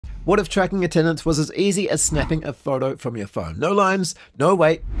What if tracking attendance was as easy as snapping a photo from your phone? No lines, no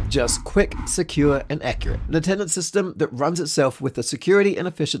wait, just quick, secure, and accurate. An attendance system that runs itself with the security and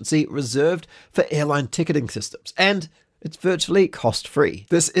efficiency reserved for airline ticketing systems. And it's virtually cost-free.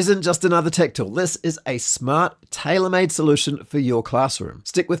 This isn't just another tech tool. This is a smart, tailor-made solution for your classroom.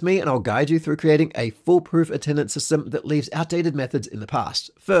 Stick with me and I'll guide you through creating a foolproof attendance system that leaves outdated methods in the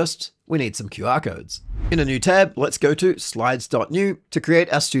past. First, we need some QR codes. In a new tab, let's go to slides.new to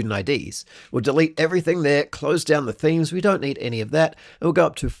create our student IDs. We'll delete everything there, close down the themes, we don't need any of that, and we'll go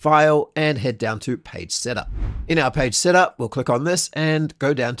up to File and head down to Page Setup. In our Page Setup, we'll click on this and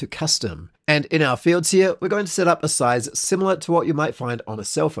go down to Custom. And in our fields here, we're going to set up a size similar to what you might find on a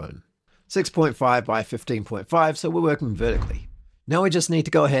cell phone. 6.5 by 15.5, so we're working vertically. Now we just need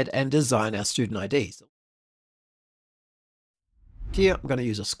to go ahead and design our student IDs. Here, I'm going to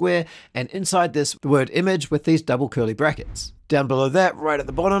use a square, and inside this, the word image with these double curly brackets. Down below that, right at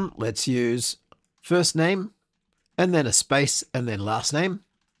the bottom, let's use first name, and then a space, and then last name.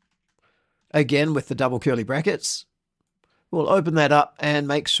 Again, with the double curly brackets. We'll open that up and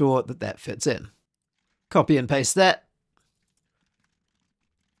make sure that that fits in. Copy and paste that.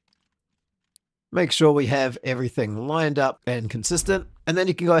 Make sure we have everything lined up and consistent. And then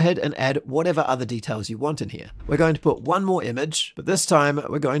you can go ahead and add whatever other details you want in here. We're going to put one more image, but this time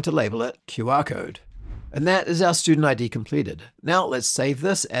we're going to label it QR code. And that is our student ID completed. Now let's save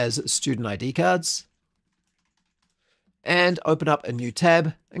this as student ID cards. And open up a new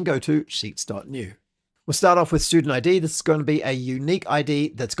tab and go to sheets.new. We'll start off with student ID. This is going to be a unique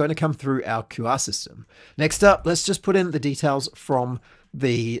ID that's going to come through our QR system. Next up, let's just put in the details from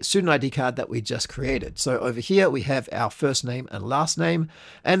the student ID card that we just created. So over here, we have our first name and last name,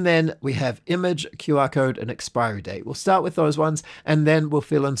 and then we have image, QR code, and expiry date. We'll start with those ones, and then we'll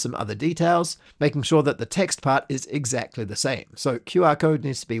fill in some other details, making sure that the text part is exactly the same. So QR code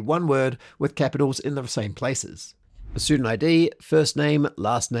needs to be one word with capitals in the same places. A student ID, first name,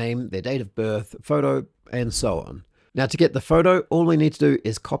 last name, their date of birth, photo, and so on. Now to get the photo, all we need to do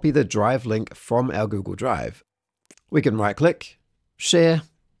is copy the drive link from our Google Drive. We can right click, share,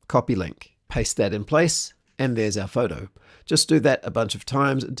 copy link, paste that in place, and there's our photo. Just do that a bunch of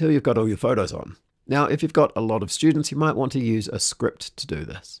times until you've got all your photos on. Now, if you've got a lot of students, you might want to use a script to do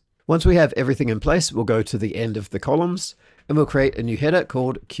this. Once we have everything in place, we'll go to the end of the columns and we'll create a new header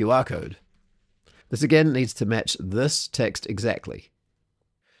called QR code. This again needs to match this text exactly.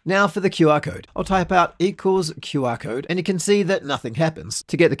 Now for the QR code, I'll type out equals QR code and you can see that nothing happens.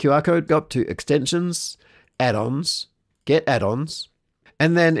 To get the QR code, go up to extensions, add-ons, get add-ons,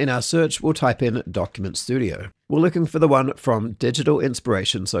 and then in our search, we'll type in Document Studio. We're looking for the one from Digital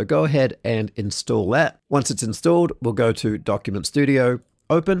Inspiration, so go ahead and install that. Once it's installed, we'll go to Document Studio,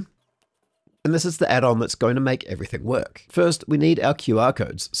 open, and this is the add-on that's going to make everything work. First, we need our QR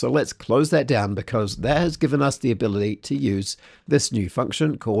codes. So let's close that down because that has given us the ability to use this new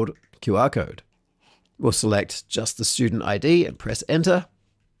function called QR code. We'll select just the student ID and press enter.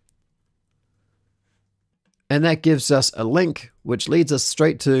 And that gives us a link, which leads us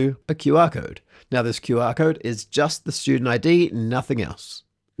straight to a QR code. Now this QR code is just the student ID, nothing else.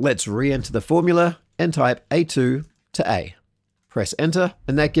 Let's re-enter the formula and type A2 to A. Press enter,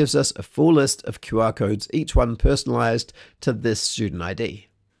 and that gives us a full list of QR codes, each one personalized to this student ID.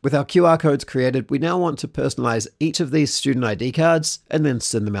 With our QR codes created, we now want to personalize each of these student ID cards and then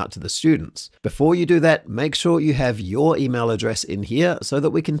send them out to the students. Before you do that, make sure you have your email address in here so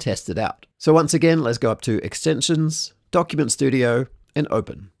that we can test it out. So once again, let's go up to Extensions, Document Studio, and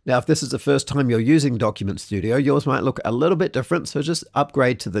Open. Now, if this is the first time you're using Document Studio, yours might look a little bit different, so just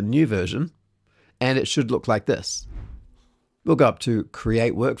upgrade to the new version, and it should look like this. We'll go up to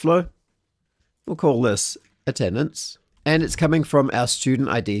Create Workflow. We'll call this Attendance. And it's coming from our Student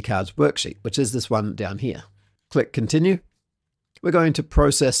ID Cards worksheet, which is this one down here. Click Continue. We're going to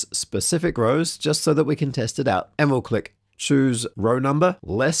process specific rows just so that we can test it out. And we'll click Choose Row Number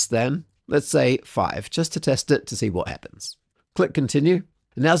less than, let's say 5, just to test it to see what happens. Click Continue.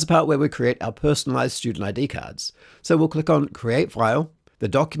 And now's the part where we create our personalized Student ID cards. So we'll click on Create File. The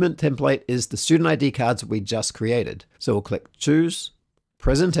document template is the student ID cards we just created. So we'll click Choose,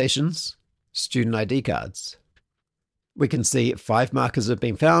 Presentations, Student ID Cards. We can see 5 markers have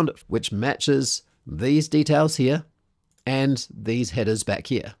been found, which matches these details here and these headers back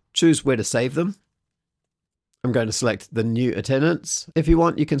here. Choose where to save them. I'm going to select the new attendance. If you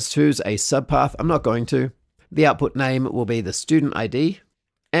want, you can choose a subpath. I'm not going to. The output name will be the student ID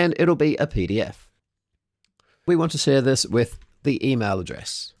and it'll be a PDF. We want to share this with the email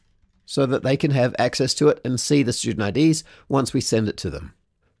address so that they can have access to it and see the student IDs once we send it to them.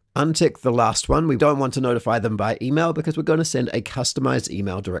 Untick the last one. We don't want to notify them by email because we're going to send a customized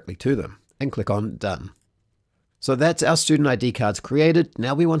email directly to them, and click on Done. So that's our student ID cards created.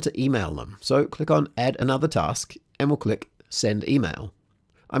 Now we want to email them. So click on Add Another Task and we'll click Send Email.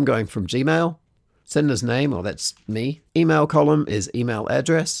 I'm going from Gmail. Sender's name, well, that's me. Email column is email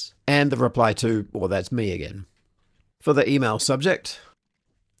address, and the reply to, well, that's me again. For the email subject,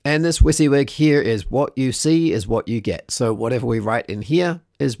 and this WYSIWYG here is what you see is what you get. So whatever we write in here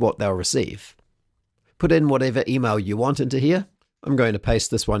is what they'll receive. Put in whatever email you want into here. I'm going to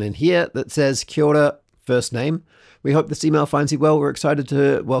paste this one in here that says, Kia ora, first name. We hope this email finds you well. We're excited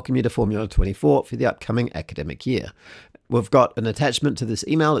to welcome you to Formula 24 for the upcoming academic year. We've got an attachment to this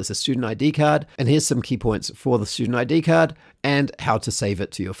email. It's a student ID card. And here's some key points for the student ID card and how to save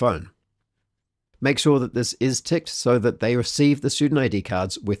it to your phone. Make sure that this is ticked so that they receive the student ID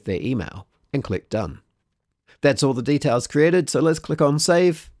cards with their email, and click Done. That's all the details created. So let's click on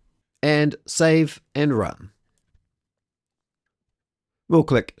Save and Run. We'll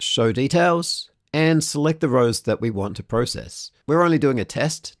click Show Details and select the rows that we want to process. We're only doing a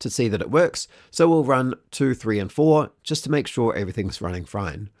test to see that it works, so we'll run 2, 3, and 4 just to make sure everything's running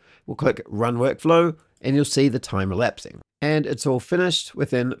fine. We'll click Run Workflow and you'll see the time elapsing. And it's all finished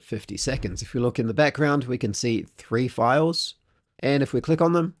within 50 seconds. If you look in the background, we can see 3 files. And if we click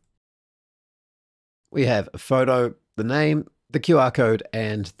on them, we have a photo, the name, the QR code,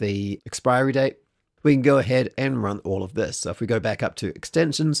 and the expiry date. We can go ahead and run all of this. So if we go back up to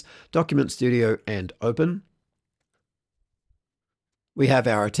Extensions, Document Studio, and Open, we have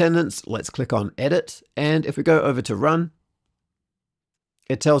our attendance. Let's click on Edit. And if we go over to Run,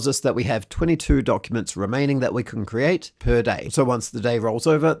 it tells us that we have 22 documents remaining that we can create per day. So once the day rolls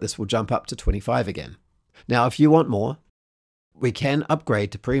over, this will jump up to 25 again. Now, if you want more, we can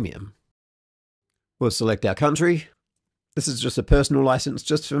upgrade to Premium. We'll select our country. This is just a personal license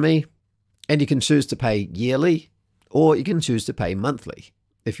just for me. And you can choose to pay yearly, or you can choose to pay monthly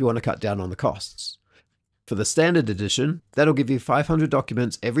if you want to cut down on the costs. For the standard edition, that'll give you 500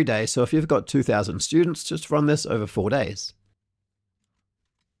 documents every day. So if you've got 2,000 students, just run this over 4 days.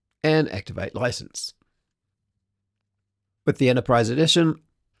 And activate license. With the Enterprise Edition,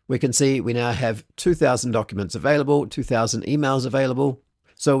 we can see we now have 2,000 documents available, 2,000 emails available,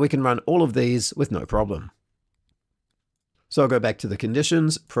 so we can run all of these with no problem. So I'll go back to the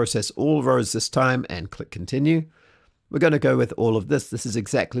conditions, process all rows this time, and click Continue. We're going to go with all of this. This is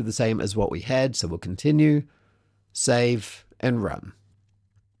exactly the same as what we had, so we'll continue, save, and run.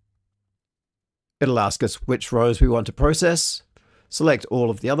 It'll ask us which rows we want to process. Select all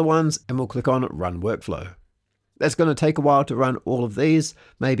of the other ones, and we'll click on Run Workflow. That's going to take a while to run all of these,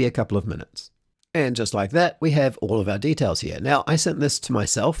 maybe a couple of minutes. And just like that, we have all of our details here. Now, I sent this to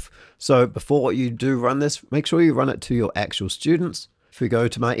myself, so before you do run this, make sure you run it to your actual students. If we go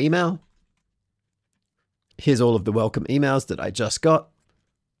to my email, here's all of the welcome emails that I just got,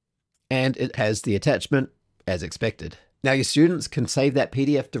 and it has the attachment as expected. Now, your students can save that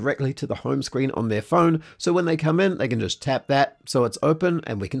PDF directly to the home screen on their phone, so when they come in, they can just tap that so it's open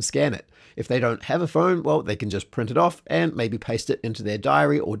and we can scan it. If they don't have a phone, well, they can just print it off and maybe paste it into their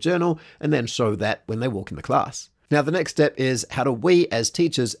diary or journal and then show that when they walk in the class. Now, the next step is how do we as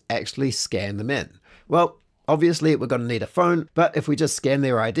teachers actually scan them in? Well, obviously we're going to need a phone, but if we just scan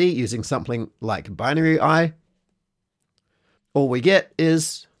their ID using something like Binary Eye, all we get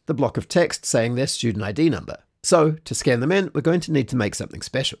is the block of text saying their student ID number. So to scan them in, we're going to need to make something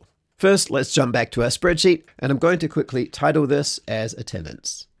special. First, let's jump back to our spreadsheet, and I'm going to quickly title this as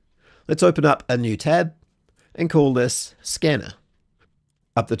Attendance. Let's open up a new tab and call this Scanner.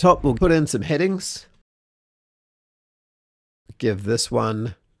 Up the top, we'll put in some headings. Give this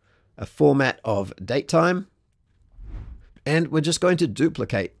one a format of date time, and we're just going to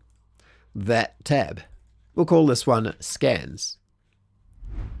duplicate that tab. We'll call this one Scans.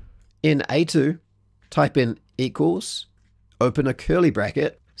 In A2, type in equals, open a curly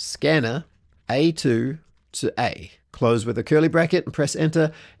bracket, scanner, A2 to A. Close with a curly bracket and press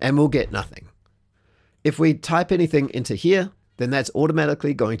enter, and we'll get nothing. If we type anything into here, then that's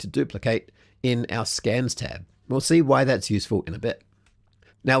automatically going to duplicate in our Scans tab. We'll see why that's useful in a bit.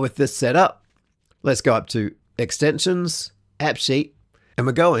 Now with this set up, let's go up to Extensions, AppSheet, and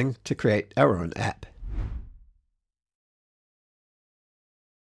we're going to create our own app.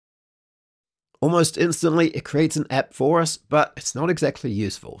 Almost instantly, it creates an app for us, but it's not exactly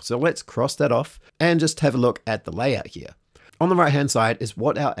useful. So let's cross that off and just have a look at the layout here. On the right-hand side is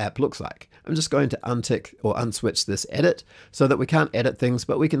what our app looks like. I'm just going to untick or unswitch this edit so that we can't edit things,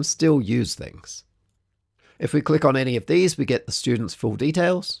 but we can still use things. If we click on any of these, we get the student's full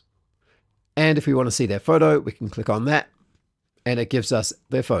details. And if we want to see their photo, we can click on that and it gives us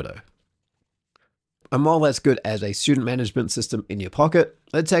their photo. And while that's good as a student management system in your pocket,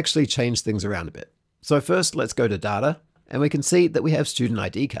 let's actually change things around a bit. So first, let's go to data, and we can see that we have student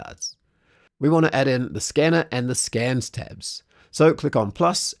ID cards. We want to add in the scanner and the scans tabs. So click on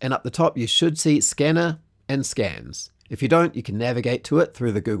plus, and up the top you should see scanner and scans. If you don't, you can navigate to it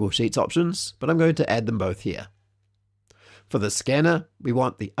through the Google Sheets options, but I'm going to add them both here. For the scanner, we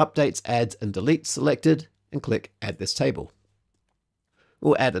want the updates, adds, and deletes selected, and click add this table.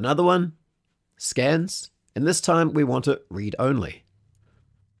 We'll add another one, scans, and this time we want it read only.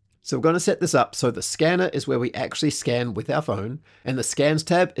 So we're going to set this up so the scanner is where we actually scan with our phone, and the scans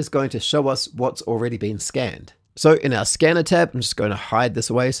tab is going to show us what's already been scanned. So in our scanner tab, I'm just going to hide this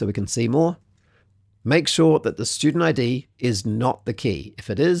away so we can see more. Make sure that the student ID is not the key. If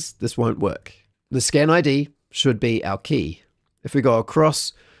it is, this won't work. The scan ID should be our key. If we go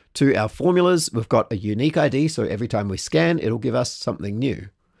across to our formulas, we've got a unique ID, so every time we scan, it'll give us something new.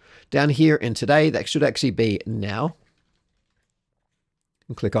 Down here in today, that should actually be now.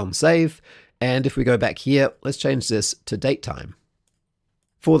 And click on save. And if we go back here, let's change this to date time.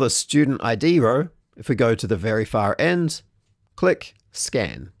 For the student ID row, if we go to the very far end, click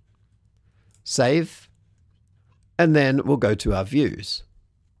scan, save, and then we'll go to our views.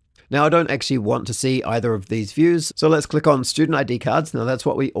 Now I don't actually want to see either of these views, so let's click on student ID cards. Now that's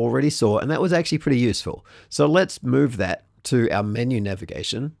what we already saw, and that was actually pretty useful. So let's move that to our menu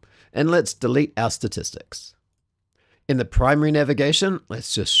navigation, and let's delete our statistics. In the primary navigation,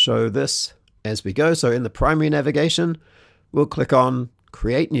 let's just show this as we go. So in the primary navigation, we'll click on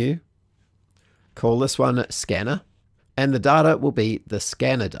create new, call this one scanner, and the data will be the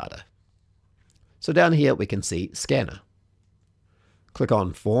scanner data. So down here we can see scanner. Click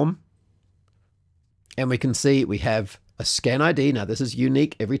on form, and we can see we have a scan ID. Now this is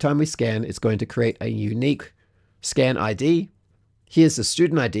unique. Every time we scan, it's going to create a unique scan ID. Here's the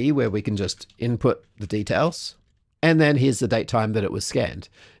student ID where we can just input the details. And then here's the date time that it was scanned.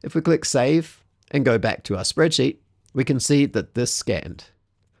 If we click save and go back to our spreadsheet, we can see that this scanned.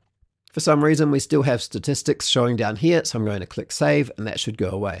 For some reason, we still have statistics showing down here, so I'm going to click save and that should go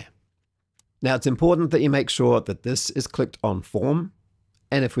away. Now it's important that you make sure that this is clicked on form.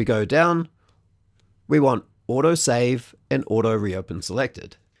 And if we go down, we want auto save and auto reopen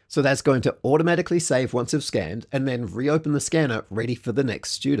selected. So that's going to automatically save once you've scanned and then reopen the scanner ready for the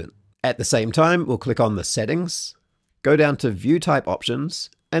next student. At the same time, we'll click on the settings, go down to view type options,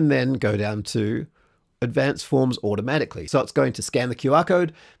 and then go down to advanced forms automatically. So it's going to scan the QR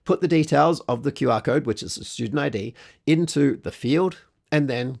code, put the details of the QR code, which is the student ID, into the field, and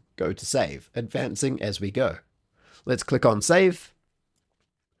then go to save, advancing as we go. Let's click on save.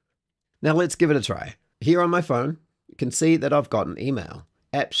 Now let's give it a try. Here on my phone, you can see that I've got an email.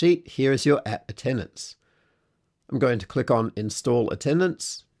 AppSheet, here is your app attendance. I'm going to click on install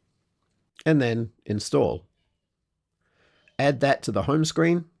attendance and then install. Add that to the home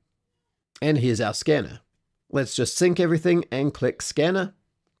screen. And here's our scanner. Let's just sync everything and click scanner.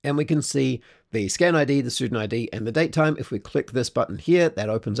 And we can see the scan ID, the student ID, and the date time. If we click this button here, that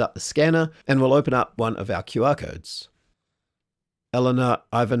opens up the scanner and will open up one of our QR codes. Elena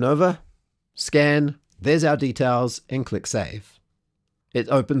Ivanova, scan, there's our details, and click save. It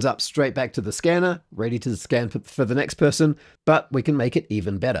opens up straight back to the scanner, ready to scan for the next person, but we can make it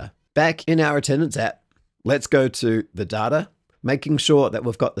even better. Back in our attendance app, let's go to the data, making sure that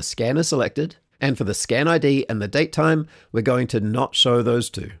we've got the scanner selected. And for the scan ID and the date time, we're going to not show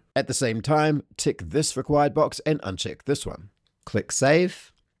those two. At the same time, tick this required box and uncheck this one. Click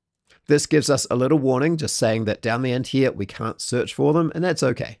save. This gives us a little warning just saying that down the end here, we can't search for them, and that's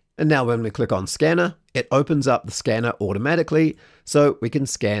okay. And now when we click on scanner, it opens up the scanner automatically so we can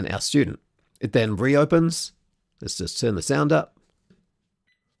scan our student. It then reopens. Let's just turn the sound up.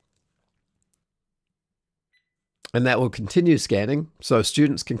 And that will continue scanning, so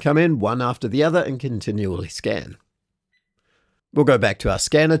students can come in one after the other and continually scan. We'll go back to our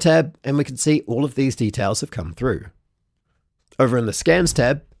scanner tab and we can see all of these details have come through. Over in the scans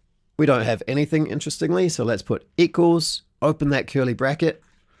tab, we don't have anything interestingly, so let's put equals, open that curly bracket,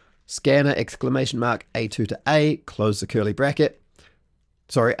 scanner exclamation mark A2 to A, close the curly bracket,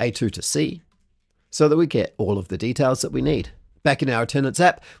 sorry, A2 to C, so that we get all of the details that we need. Back in our attendance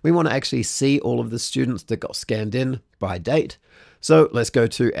app, we want to actually see all of the students that got scanned in by date. So let's go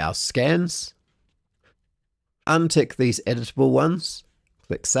to our scans, untick these editable ones,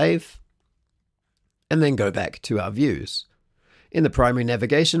 click save, and then go back to our views. In the primary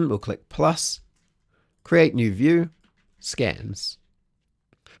navigation, we'll click plus, create new view, scans.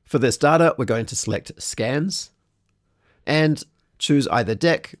 For this data, we're going to select scans and choose either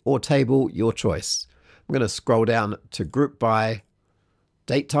deck or table, your choice. I'm going to scroll down to group by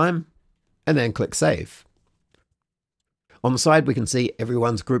date time and then click save. On the side, we can see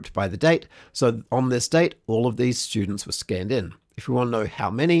everyone's grouped by the date. So on this date, all of these students were scanned in. If we want to know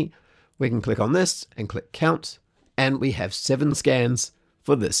how many, we can click on this and click count, and we have 7 scans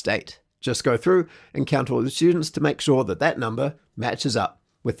for this date. Just go through and count all the students to make sure that that number matches up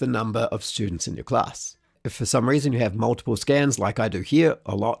with the number of students in your class. If for some reason you have multiple scans like I do here,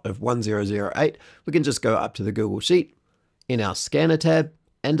 a lot of 1008, we can just go up to the Google Sheet in our Scanner tab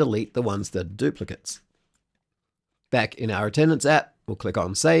and delete the ones that are duplicates. Back in our attendance app, we'll click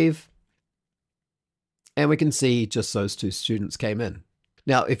on Save, and we can see just those 2 students came in.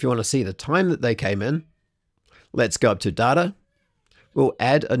 Now, if you want to see the time that they came in, let's go up to Data. We'll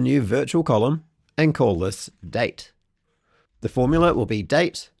add a new virtual column and call this Date. The formula will be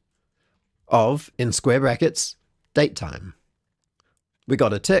date of, in square brackets, date time. We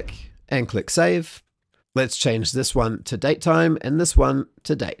got a tick and click Save. Let's change this one to date time and this one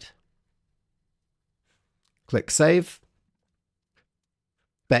to date. Click Save.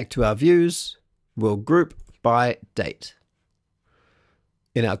 Back to our views, we'll group by date.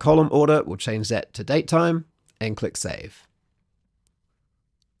 In our column order, we'll change that to date time and click Save.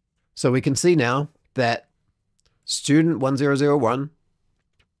 So we can see now that student 1001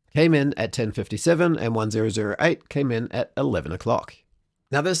 came in at 10:57 and 1008 came in at 11 o'clock.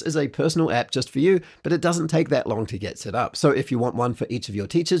 Now this is a personal app just for you, but it doesn't take that long to get set up. So if you want one for each of your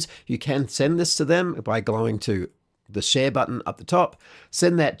teachers, you can send this to them by going to the share button up the top,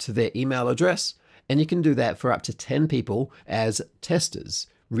 send that to their email address, and you can do that for up to 10 people as testers.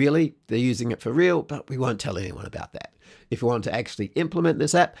 Really, they're using it for real, but we won't tell anyone about that. If you want to actually implement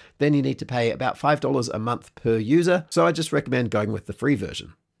this app, then you need to pay about $5 a month per user. So I just recommend going with the free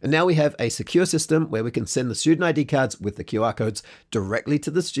version. And now we have a secure system where we can send the student ID cards with the QR codes directly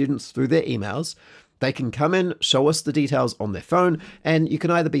to the students through their emails. They can come in, show us the details on their phone, and you can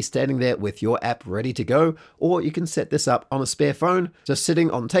either be standing there with your app ready to go, or you can set this up on a spare phone, just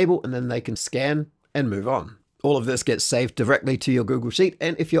sitting on the table, and then they can scan and move on. All of this gets saved directly to your Google Sheet,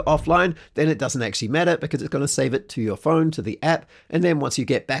 and if you're offline, then it doesn't actually matter because it's going to save it to your phone, to the app, and then once you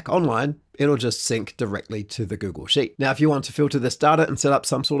get back online, it'll just sync directly to the Google Sheet. Now, if you want to filter this data and set up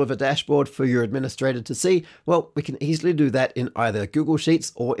some sort of a dashboard for your administrator to see, well, we can easily do that in either Google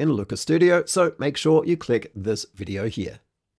Sheets or in Looker Studio, so make sure you click this video here.